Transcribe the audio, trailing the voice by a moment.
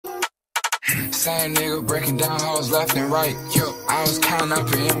Same nigga breaking down hoes left and right. Yo, I was counting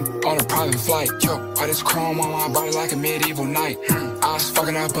up in on a private flight. Yo, all this chrome on my body like a medieval knight. I was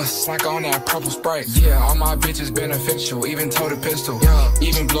fucking up a snack on that purple Sprite. Yeah, all my bitches beneficial, even told a pistol. Yeah,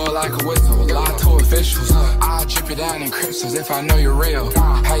 even blow it like a whistle, lie to officials. I'll drip it down in crystals if I know you're real.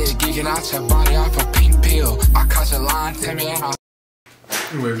 How you geeking out your body off a pink pill? I caught your line, tell me how.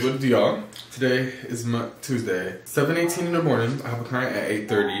 Anyways, what do y'all? Today is Tuesday, 7:18 in the morning. I have a client at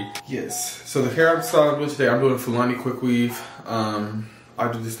 8:30. Yes. So the hair I'm styling with today, I'm doing a Fulani quick weave.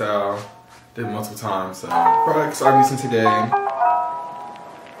 I do this style, did it multiple times. So products I'm using today.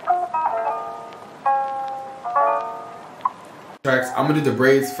 Tracks. I'm gonna do the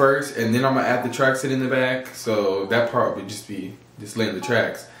braids first, and then I'm gonna add the tracks in the back. So that part would just be laying the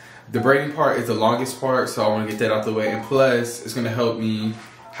tracks. The braiding part is the longest part, so I want to get that out the way. And plus, it's gonna help me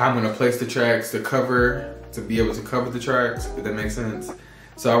how I'm gonna place the tracks to be able to cover the tracks, if that makes sense.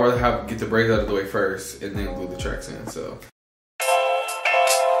 So I'd rather get the braids out of the way first and then glue the tracks in. So.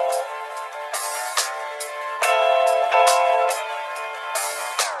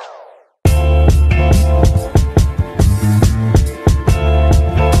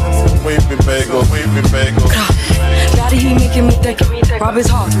 He making me thicker. Rob is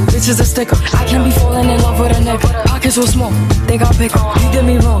hard, bitch is a sticker. I can't be falling in love with a nigga. Pockets so small, think I'll pick up. You did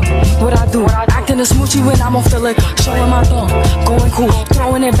me wrong, what I do? Acting a smoochie when I'm off the liquor. Showing my thumb, going cool.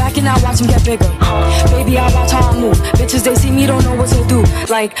 Throwing it back and I watch him get bigger. Baby, I watch how I move. Bitches, they see me, don't know what to do.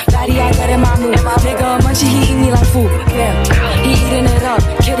 Like, baddie, I got in my mood. Nigga, munchie, he eat me like food. Yeah, he eating it up.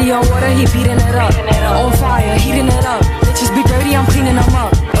 Kitty on water, he beating it up. On fire, heating it up. Bitches be dirty, I'm cleaning them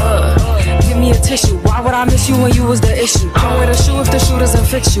up. Give me a tissue. Why would I miss you when you was the issue? Don't wear the shoe if the shoe doesn't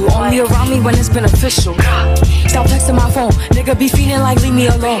fit you. Only around me when it's beneficial. Stop texting my phone. Nigga be feeling like leave me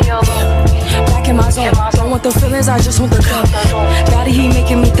alone. Back in my zone. Don't want the feelings, I just want the gun. Daddy, he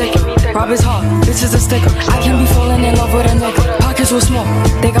making me thicker. Rob is hard, bitch is a sticker. I can't be falling in love with a nigga. Pockets were small,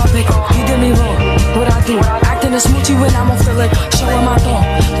 think I'll pick up. You did me wrong, what I do? Acting a smoochie when I'm off the liquor. Showing my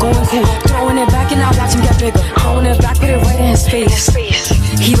thumb, going cool. Throwing it back and I watch him get bigger. Throwing it back with it right in his face.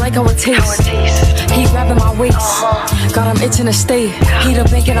 He like how it tastes. He grabbing my waist. Got him itching to stay. He the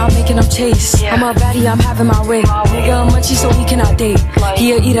bank and I'm making him chase. I'm a baddie, I'm having my way. Nigga, a munchie so he cannot date.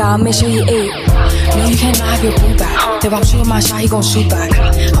 He a eater, I'll make sure he ate. No, you cannot have your boo back. If I'm shooting my shot, he gon' shoot back.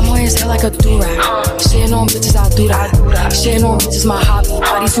 I'm on his head like a do-rag. Shitting on bitches, I do that. Shitting on bitches, my hobby.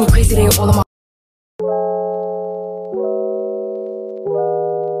 Bodies too crazy, they all of my.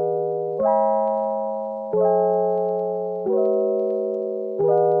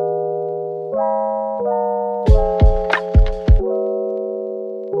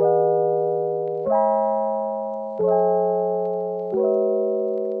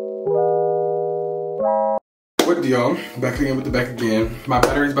 What do y'all? Back again with the back again. My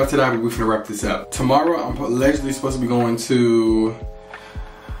battery's about to die, but we're gonna wrap this up. Tomorrow, I'm allegedly supposed to be going to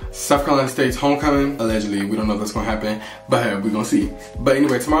South Carolina State's homecoming. Allegedly, we don't know if that's gonna happen, but we're gonna see. But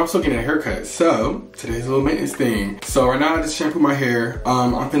anyway, tomorrow I'm still getting a haircut. So, today's a little maintenance thing. So right now I just shampoo my hair.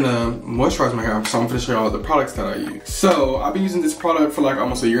 I'm gonna moisturize my hair, so I'm gonna show y'all the products that I use. So, I've been using this product for like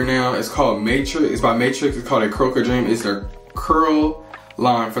almost a year now. It's called Matrix. It's by Matrix. It's called a Croaker Dream. It's their curl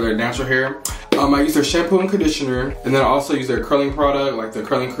line for their natural hair. I use their shampoo and conditioner, and then I also use their curling product, like the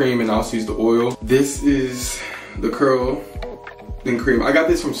curling cream, and I also use the oil. This is the curling cream. I got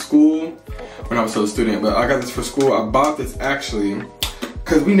this from school when I was still a student, but I got this for school. I bought this actually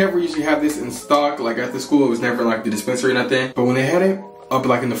because we never usually have this in stock. Like at the school, it was never like the dispensary or nothing. But when they had it up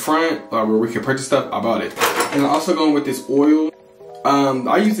like in the front, where we could purchase stuff, I bought it. And I'm also going with this oil.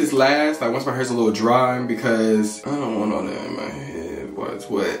 I use this last, like once my hair's a little dry, because I don't want all that in my hair. It's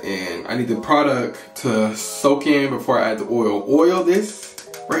wet, and I need the product to soak in before I add the oil. Oil, this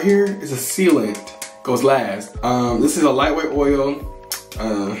right here is a sealant, goes last. This is a lightweight oil.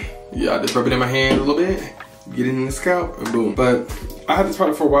 Yeah, I just rub it in my hand a little bit, get it in the scalp, and boom. But I had this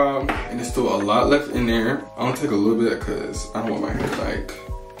product for a while, and there's still a lot left in there. I'm gonna take a little bit because I don't want my hair like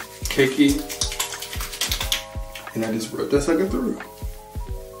cakey, and I just rub that sucker through.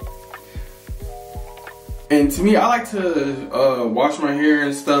 And to me, I like to wash my hair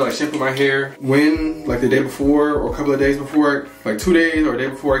and stuff, like shampoo my hair like the day before or a couple of days before, like 2 days or a day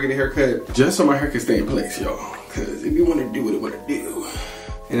before I get a haircut, just so my hair can stay in place, y'all. Cause if you want to do what it want to do,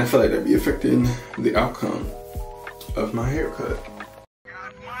 and I feel like that'd be affecting the outcome of my haircut.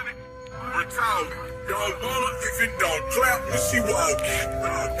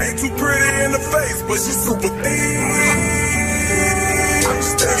 Ain't too pretty in the face, but she's super thin. I'm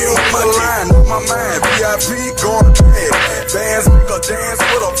just thinking on my line. my mind. VIP going to bed. Bands make a dance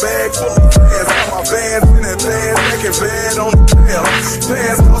with a bag full of bands. Got my bands in that band, making bad on the tail.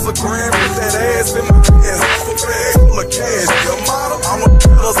 Bands cost a grand, put that ass in my pants. A bag full of cash. Your model, I'm a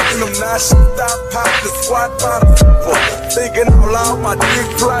killer. Seen them now, she stop, pop the squat by the people. Thinking out loud, my dick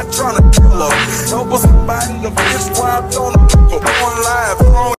fly, trying to kill her. Help us somebody, the bitch wiped on the people. Going live,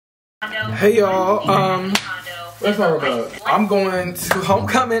 on. Hey y'all, where's my remote? I'm going to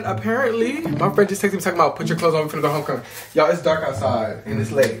homecoming apparently. My friend just texted me talking about put your clothes on, we're finna go homecoming. Y'all, it's dark outside and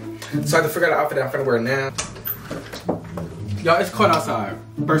it's late. So I have to figure out the outfit that I'm finna wear now. Y'all, it's cold outside,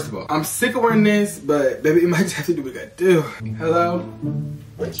 first of all. I'm sick of wearing this, but baby, it might just have to do what we gotta do. Hello?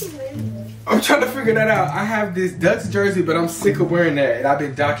 What you wearing? I'm trying to figure that out. I have this Ducks jersey, but I'm sick of wearing that. And I've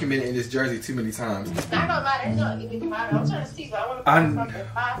been documenting this jersey too many times. Not gonna lie, that's gonna give me hot. I'm trying to see if I want to put something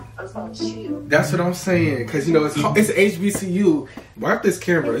hot or something chill. That's what I'm saying. Cause you know, it's HBCU. Wipe this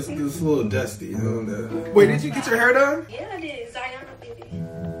camera, it's a little dusty. Wait, did you get your hair done? Yeah, I did. Zion did it.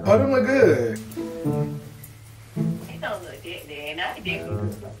 Oh, them look good. It don't look good there. Not the dick.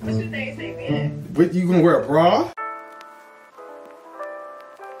 What you think, Savion? What, you gonna wear a bra?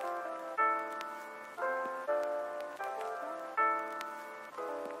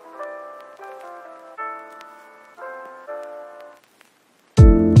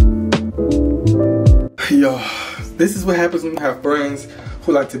 Yo, this is what happens when you have friends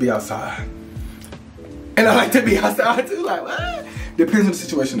who like to be outside. And I like to be outside too, like what? Depends on the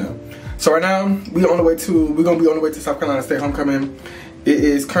situation though. So right now, we're gonna be on the way to South Carolina State homecoming. It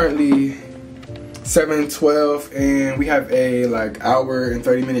is currently 7:12 and we have a like hour and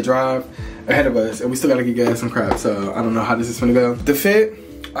 30-minute drive ahead of us and we still gotta get gas and crap, so I don't know how this is gonna go. The fit,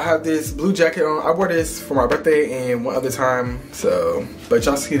 I have this blue jacket on. I wore this for my birthday and one other time, so, but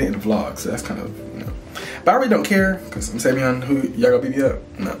y'all see it in the vlog, so that's kind of, you know. But I really don't care, because I'm Savion, who, y'all gonna beat me up?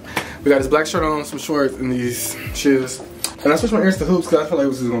 No. We got this black shirt on, some shorts, and these shoes. And I switched my ears to hoops, because I feel like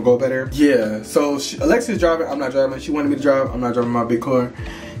this is gonna go better. Yeah, so Alexia's driving, I'm not driving. She wanted me to drive, I'm not driving my big car.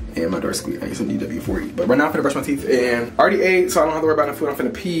 And my door squeaked, I need some DW40. But right now I'm finna brush my teeth, and I already ate, so I don't have to worry about no food. I'm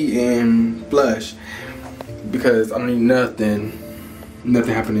finna pee and blush, because I don't need nothing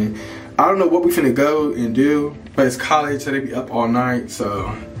happening. I don't know what we finna go and do, but it's college, so they be up all night,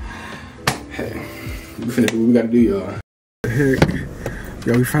 so hey, we finna do what we gotta do, y'all. Heck,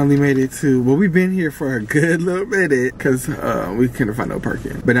 yo, we finally made it to, well, we've been here for a good little minute, cause we couldn't find no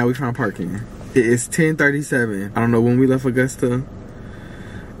parking, but now we found parking. It is 10:37. I don't know when we left Augusta.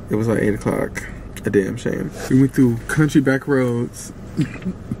 It was like 8 o'clock. A damn shame. We went through country back roads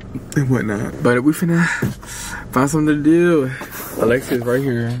and whatnot. But we finna find something to do. Alexia's right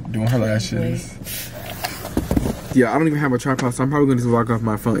here doing her lashes. Yeah, I don't even have a tripod, so I'm probably gonna just walk off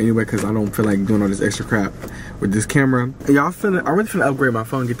my phone anyway because I don't feel like doing all this extra crap with this camera. Y'all I really finna upgrade my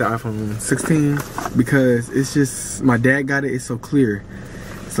phone, get the iPhone 16 because it's just, my dad got it, it's so clear.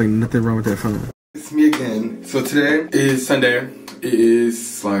 It's like nothing wrong with that phone. It's me again. So today is Sunday. It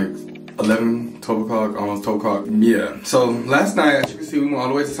is like 11, 12 o'clock, almost 12 o'clock. Yeah. So last night, as you can see, we went all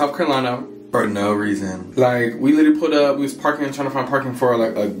the way to South Carolina for no reason. Like, we literally pulled up, we was parking, trying to find parking for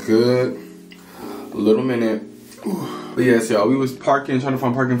like a good little minute. Ooh. But yes, y'all, we was parking, trying to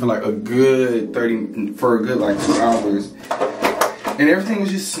find parking for like a good like 2 hours. And everything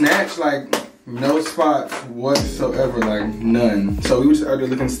was just snatched, like no spots whatsoever, like none. So we were just out there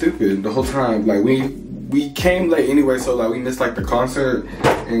looking stupid the whole time. Like we came late anyway, so like we missed like the concert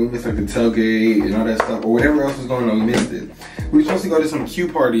and we missed like the tailgate and all that stuff, or whatever else was going on, we missed it. We were supposed to go to some Q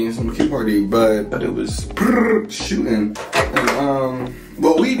party, but it was shooting. And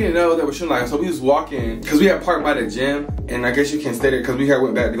well, we didn't know that was shooting like, so we was walking, because we had parked by the gym, and I guess you can't stay there because we had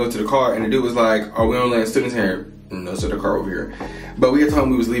went back to go to the car, and the dude was like, "Are we only letting students here?" No, so the car over here. But we had told him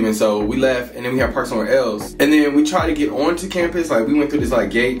we was leaving, so we left, and then we had parked somewhere else. And then we tried to get onto campus, like we went through this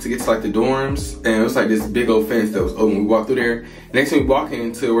like gate to get to like the dorms, and it was like this big old fence that was open. We walked through there. Next thing we walk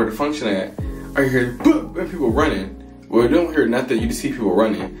into where the function at, I hear boop, and people running. Well, we don't hear nothing, you just see people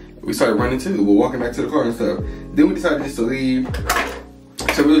running. We started running too, we're walking back to the car and stuff. Then we decided just to leave.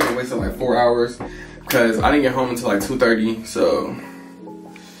 So we was gonna waste like 4 hours, because I didn't get home until like 2:30, so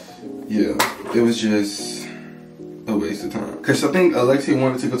yeah, it was just a waste of time. Cause I think Alexia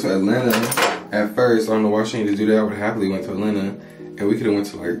wanted to go to Atlanta at first. I don't know why she needed to do that. I would happily went to Atlanta, and we could have went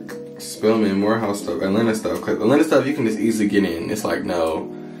to like Spelman, Morehouse stuff, Atlanta stuff. Cause Atlanta stuff you can just easily get in. It's like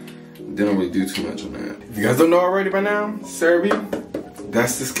no, they don't really do too much on that. If you guys don't know already by now, CeraVe,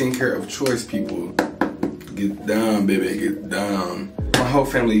 that's the skincare of choice, people. Get down, baby, get down. My whole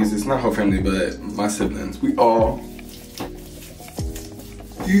family uses, not whole family, but my siblings. We all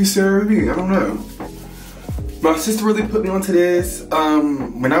use CeraVe. I don't know. My sister really put me onto this.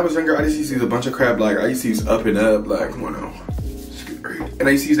 When I was younger, I just used to use a bunch of crap. Like, I used to use Up and Up. Like, come on now. And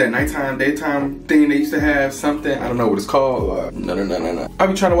I used to use that nighttime, daytime thing they used to have. Something, I don't know what it's called. No. I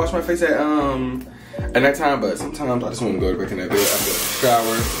be trying to wash my face at nighttime, but sometimes I just want to go back in that bed after the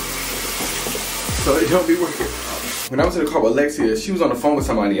shower. So it don't be working. When I was in the car with Alexia, she was on the phone with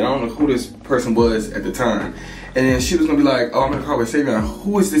somebody, and I don't know who this person was at the time. And then she was gonna be like, oh, I'm in the car with Savion.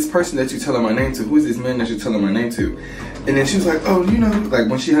 Who is this person that you telling my name to? Who is this man that you telling my name to? And then she was like, oh, you know, like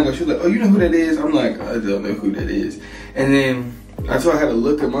when she hung up, she was like, oh, you know who that is? I'm like, I don't know who that is. And then I told her I had to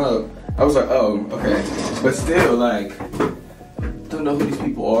look him up. I was like, oh, okay. But still, like, don't know who these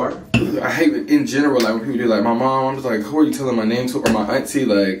people are. I hate it in general, like when people do like my mom, I'm just like, who are you telling my name to? Or my auntie,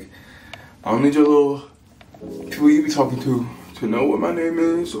 like, I don't need your little people you be talking to know what my name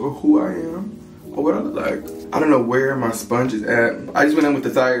is or who I am or what I look like. I don't know where my sponge is at. I just went in with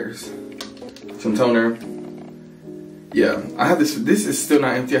the Thyers, some toner. Yeah, I have this. This is still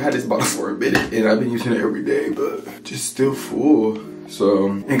not empty. I had this bottle for a minute and I've been using it every day, but just still full. So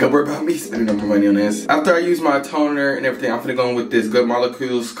ain't gotta worry about me spending no more money on this. After I use my toner and everything, I'm gonna go in with this Good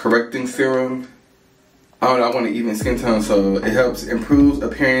Molecules Correcting Serum. I don't know, I want an even skin tone, so it helps improve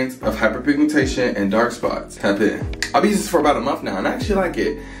appearance of hyperpigmentation and dark spots. Tap in. I've been using this for about a month now, and I actually like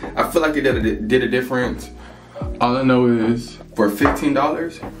it. I feel like it did a difference. All I know is for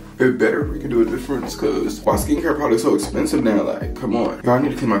 $15, it better we can do a difference, cause why skincare products so expensive now? Like, come on. Y'all, I need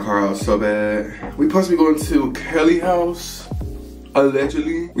to clean my car out so bad. We supposed to be going to Kelly's house,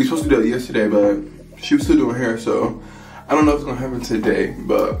 allegedly. We supposed to do that yesterday, but she was still doing hair, so I don't know if it's gonna happen today,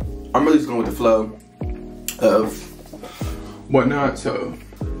 but I'm really just going with the flow of whatnot. So,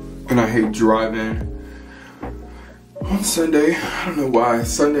 and I hate driving on Sunday. I don't know why.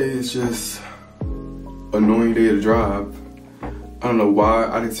 Sunday is just annoying day to drive. I don't know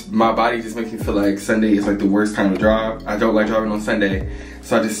why. My body just makes me feel like Sunday is like the worst time to drive. I don't like driving on Sunday,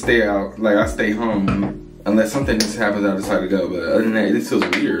 so I just stay out. Like, I stay home unless something just happens. I decide to go. But other than that, it just feels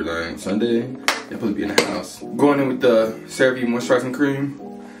weird. Like Sunday, you're supposed to be in the house. Going in with the Savion moisturizing cream.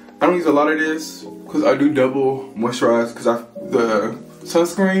 I don't use a lot of this because I do double moisturize because the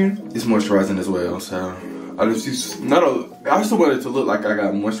sunscreen is moisturizing as well. So I just use I still want it to look like I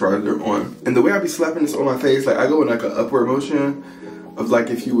got moisturizer on. And the way I be slapping this on my face, like I go in like an upward motion of like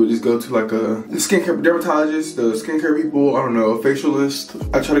if you would just go to like a skincare dermatologist, the skincare people, I don't know, a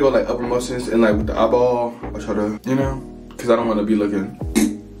facialist. I try to go like upward motions and like with the eyeball, I try to, you know, because I don't want to be looking,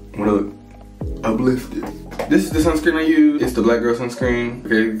 I want to look uplifted. This is the sunscreen I use. It's the Black Girl sunscreen,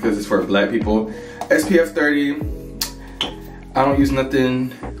 okay, because it's for black people. SPF 30. I don't use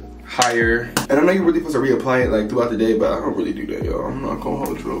nothing higher. And I know you're really supposed to reapply it like throughout the day, but I don't really do that, y'all. I'm not gonna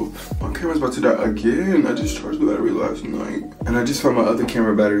hold you. My camera's about to die again. I just charged the battery last night. And I just found my other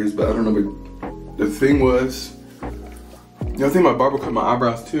camera batteries, but I don't know what the thing was. You know, I think my barber cut my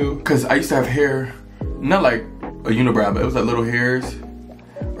eyebrows too. Because I used to have hair, not like a unibrow, but it was like little hairs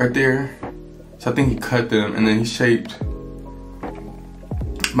right there. So I think he cut them and then he shaped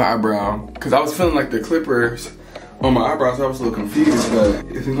my eyebrow. Cause I was feeling like the clippers on my eyebrows, I was a little confused, but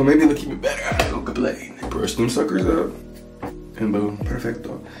if it's gonna make me look even better, I don't complain. Brush them suckers up and boom,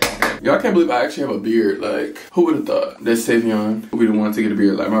 perfecto. Y'all, I can't believe I actually have a beard. Like, who would have thought that Savion would be the one to get a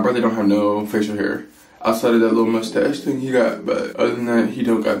beard? Like, my brother don't have no facial hair outside of that little mustache thing he got, but other than that, he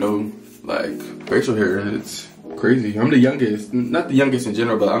don't got no like facial hair. It's crazy. I'm the youngest, not the youngest in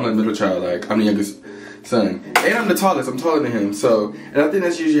general, but I'm the middle child. Like, I'm the youngest son, and I'm the tallest. I'm taller than him. So, and I think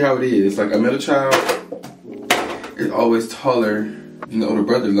that's usually how it is. Like, a middle child is always taller than the older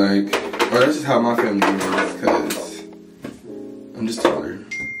brother. Like, or that's just how my family is, because I'm just taller.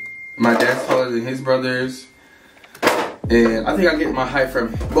 My dad's taller than his brothers. And I think I get my height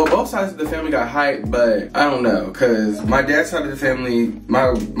from, well, both sides of the family got height, but I don't know, because my dad's side of the family, my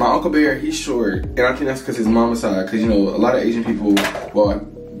Uncle Bear, he's short, and I think that's because his mama's side, because, you know, a lot of Asian people, well,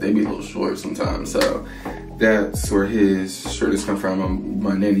 they be a little short sometimes, so that's where his shortness come from, on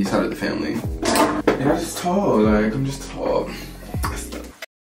my nanny's side of the family. And I'm just tall, like, I'm just tall.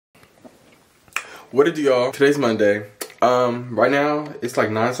 What it do, y'all? Today's Monday. Right now, it's like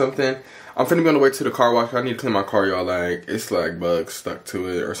 9 something. I'm finna be on the way to the car wash. I need to clean my car, y'all. Like, it's like bugs stuck to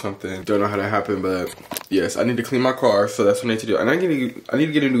it or something. Don't know how that happened, but yes, I need to clean my car, so that's what I need to do. And I need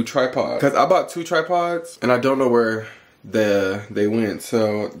to get a new tripod, because I bought 2 tripods, and I don't know where they went,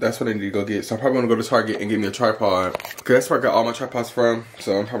 so that's what I need to go get. So I'm probably gonna go to Target and get me a tripod, because that's where I got all my tripods from,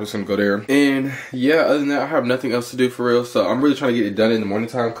 so I'm probably just gonna go there. And yeah, other than that, I have nothing else to do for real, so I'm really trying to get it done in the morning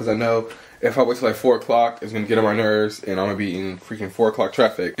time, because I know if I wait till like 4 o'clock, it's gonna get on my nerves, and I'm gonna be in freaking 4 o'clock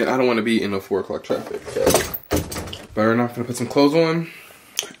traffic, and I don't want to be in no 4 o'clock traffic. But right now, I'm gonna put some clothes on,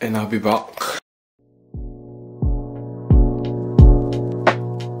 and I'll be back.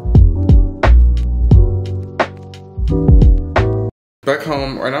 Back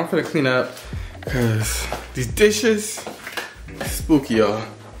home, right now I'm finna clean up because these dishes, spooky, y'all.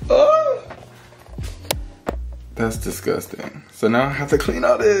 Oh, that's disgusting. So now I have to clean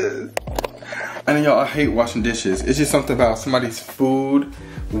all this. I know y'all, I hate washing dishes. It's just something about somebody's food,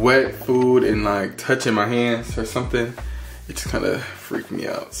 wet food, and like touching my hands or something. It just kind of freaked me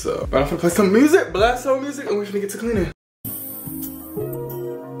out. So, but I'm gonna play some music, blast some music, and we're gonna get to cleaning.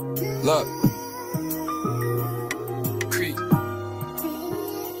 Look. Creep.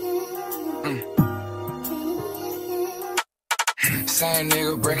 Same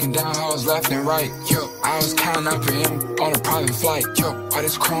nigga breaking down hoes left and right. Yo, I was counting up for him on a private flight. Yo, all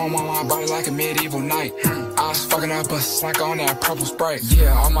this chrome on my body like a medieval knight. I was fucking up a snack on that purple Sprite.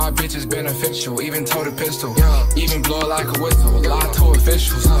 Yeah, all my bitches beneficial, even told a pistol. Yeah, even blow it like a whistle, lie to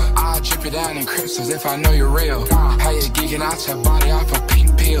officials. I drip it down in crystals if I know you're real. How you geeking out your body off a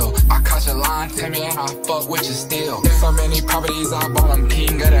pink pill? I caught your line, tell me, and I fuck with you still. So many properties I bought, I'm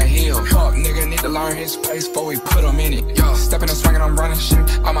king of the hill. Fuck, nigga need to learn his place before we put him in it. Yo, stepping and swinging, I'm running shit,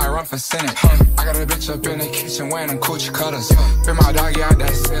 I might run for Senate. I got a bitch up in the kitchen wearing them coochie cutters. Bring my doggy out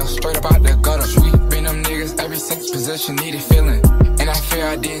that cell, straight up out the gutter. We been them niggas every since position needed feeling. And I fear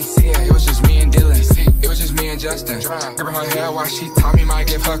I didn't see it, it was just me and Dylan. It was just me and Justin. Gripping her hair while she taught me might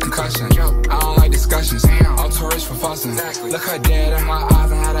give her concussion. I don't like discussions, I'm too rich for fussing. Look her dead in my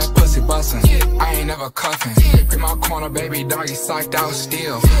eyes and how that pussy bustin'. I ain't never cuffing. Bring my corner, baby doggy psyched out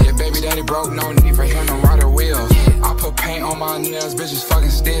still. Yeah, baby daddy broke, no need for him to ride a wheel. I put paint on my nails, bitches fucking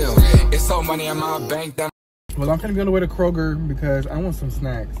still. It's so money in my bank that. Well, I'm gonna be on the way to Kroger because I want some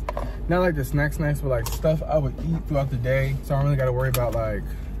snacks. Not like the snacks, but like stuff I would eat throughout the day. So I don't really gotta worry about like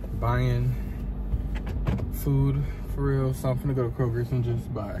buying food for real. So I'm gonna go to Kroger's and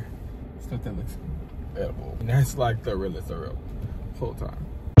just buy stuff that looks edible. And that's like the realest of real whole time.